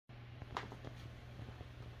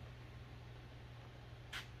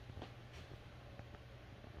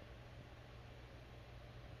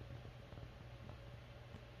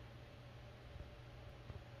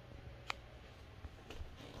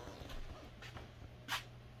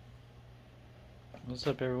What's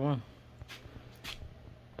up, everyone?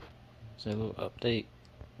 It's a little update.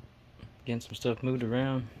 Getting some stuff moved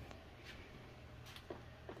around.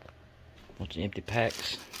 Bunch of empty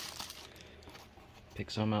packs. Pick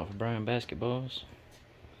some out for Brian basketballs.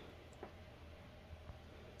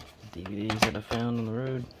 DVDs that I found on the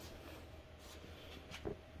road.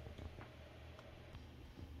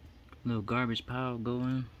 Little garbage pile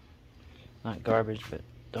going. Not garbage, but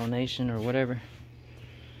donation or whatever.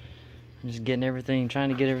 I'm just getting everything, trying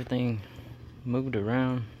to get everything moved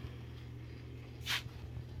around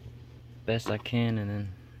best I can, and then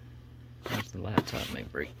once the laptop may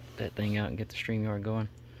break that thing out and get the StreamYard going.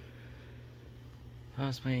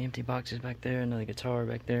 Oh, so many empty boxes back there, another guitar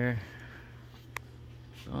back there,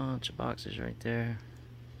 bunch of boxes right there.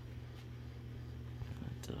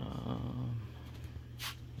 But,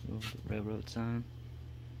 the railroad sign.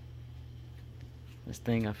 This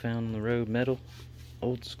thing I found on the road, metal,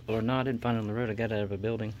 old school, or no, I didn't find it on the road. I got it out of a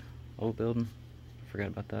building, old building. I forgot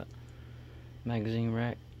about that. Magazine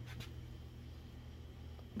rack.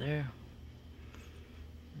 There,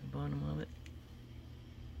 the bottom of it.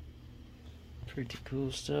 Pretty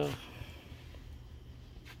cool stuff.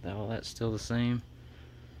 All that's still the same.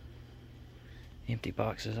 Empty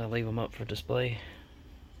boxes, I leave them up for display.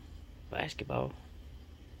 Basketball.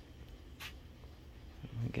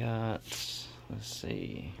 We got, let's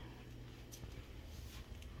see,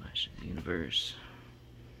 Flash of the Universe.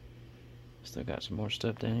 Still got some more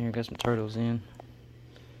stuff down here. Got some Turtles in.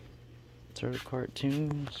 Turtle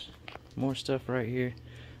cartoons. More stuff right here.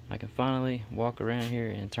 I can finally walk around here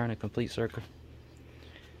and turn a complete circle.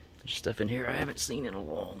 There's stuff in here I haven't seen in a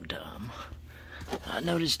long time. I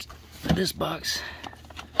noticed that this box,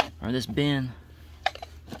 or this bin,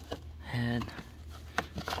 had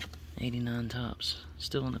 89 tops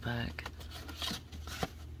still in the pack.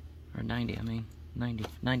 Or 90, I mean.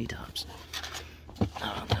 90 tops.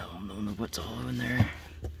 I don't know what's all in there.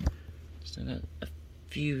 Still got a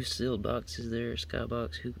few sealed boxes there.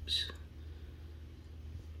 Skybox hoops.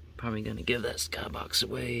 Probably gonna give that Skybox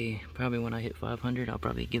away. Probably when I hit 500, I'll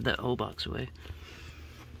probably give that whole box away.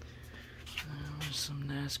 There's some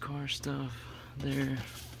NASCAR stuff there.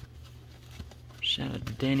 Shout out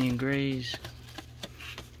to Danny and Grays.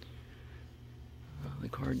 The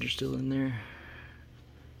cards are still in there.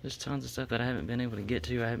 There's tons of stuff that I haven't been able to get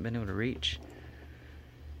to. I haven't been able to reach.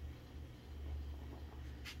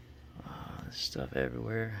 There's stuff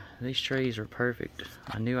everywhere. These trays are perfect.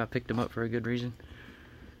 I knew I picked them up for a good reason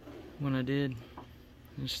when I did.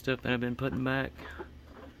 There's stuff that I've been putting back.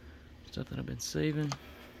 Stuff that I've been saving.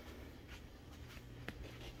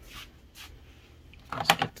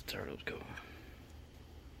 Let's get the Turtles going.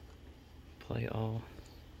 Play all.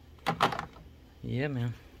 Yeah,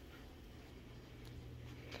 man.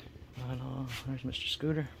 There's Mr.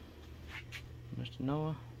 Scooter. Mr.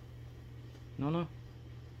 Noah. No.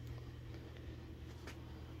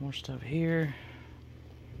 More stuff here.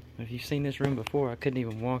 If you've seen this room before, I couldn't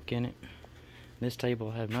even walk in it. This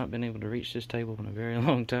table, I have not been able to reach this table in a very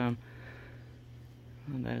long time.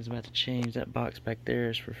 And that is about to change. That box back there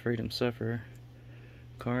is for Freedom Sufferer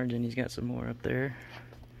cards, and he's got some more up there.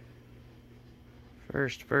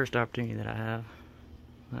 First opportunity that I have.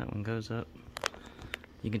 That one goes up.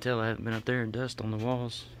 You can tell I haven't been up there, dust on the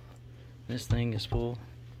walls. This thing is full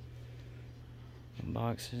of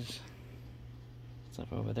boxes.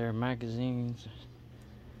 Stuff over there, magazines.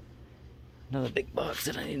 Another big box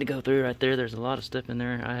that I need to go through right there. There's a lot of stuff in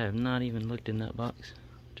there. I have not even looked in that box.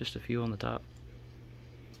 Just a few on the top.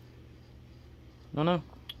 No.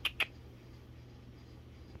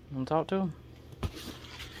 Want to talk to him?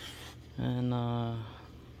 And I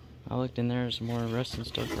looked in there. Some more wrestling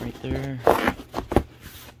stuff right there.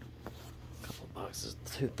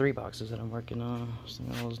 Three boxes that I'm working on. Some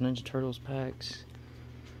of those Ninja Turtles packs.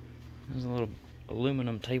 There's a little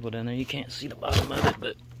aluminum table down there. You can't see the bottom of it,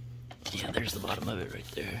 but yeah, there's the bottom of it right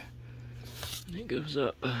there. And it goes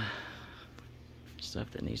up.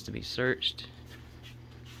 Stuff that needs to be searched.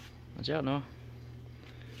 Watch out, Noah.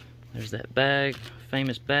 There's that bag,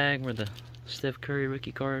 famous bag where the Steph Curry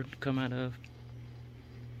rookie card come out of.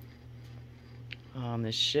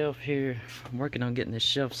 This shelf here, I'm working on getting this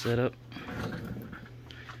shelf set up.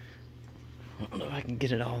 I don't know if I can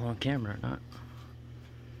get it all on camera or not.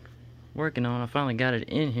 Working on, I finally got it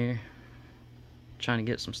in here. Trying to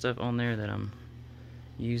get some stuff on there that I'm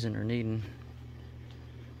using or needing.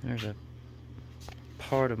 There's a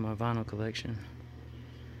part of my vinyl collection.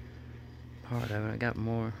 Part of it, I got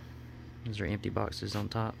more. These are empty boxes on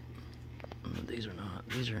top. These are not.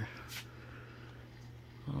 These are,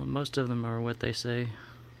 well, most of them are what they say.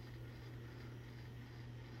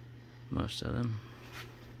 Most of them.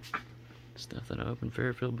 Stuff that I open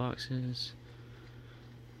Fairfield boxes.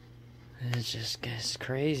 It's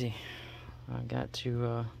crazy. I got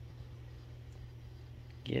to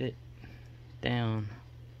get it down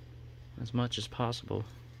as much as possible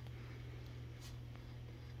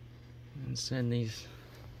and send these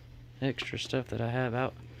extra stuff that I have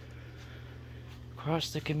out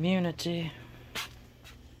across the community.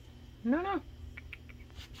 No.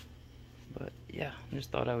 But yeah, just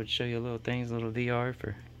thought I would show you little things, a little VR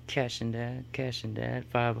for Cash and Dad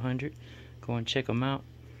 500. Go and check them out.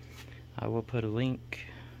 I will put a link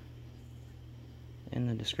in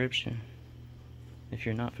the description if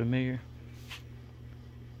you're not familiar.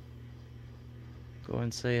 Go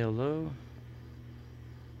and say hello.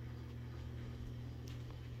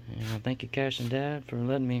 And I thank you, Cash and Dad, for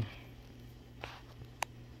letting me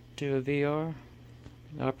do a VR,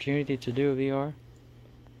 the opportunity to do a VR.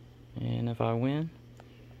 And if I win,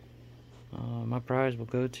 my prize will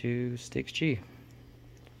go to Stix G.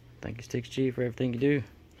 Thank you, Stix G, for everything you do.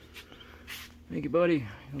 Thank you, buddy.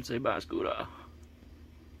 Don't say bye, Scooter.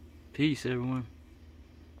 Peace, everyone.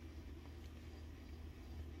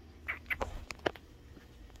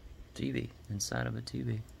 TV inside of a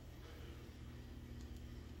TV.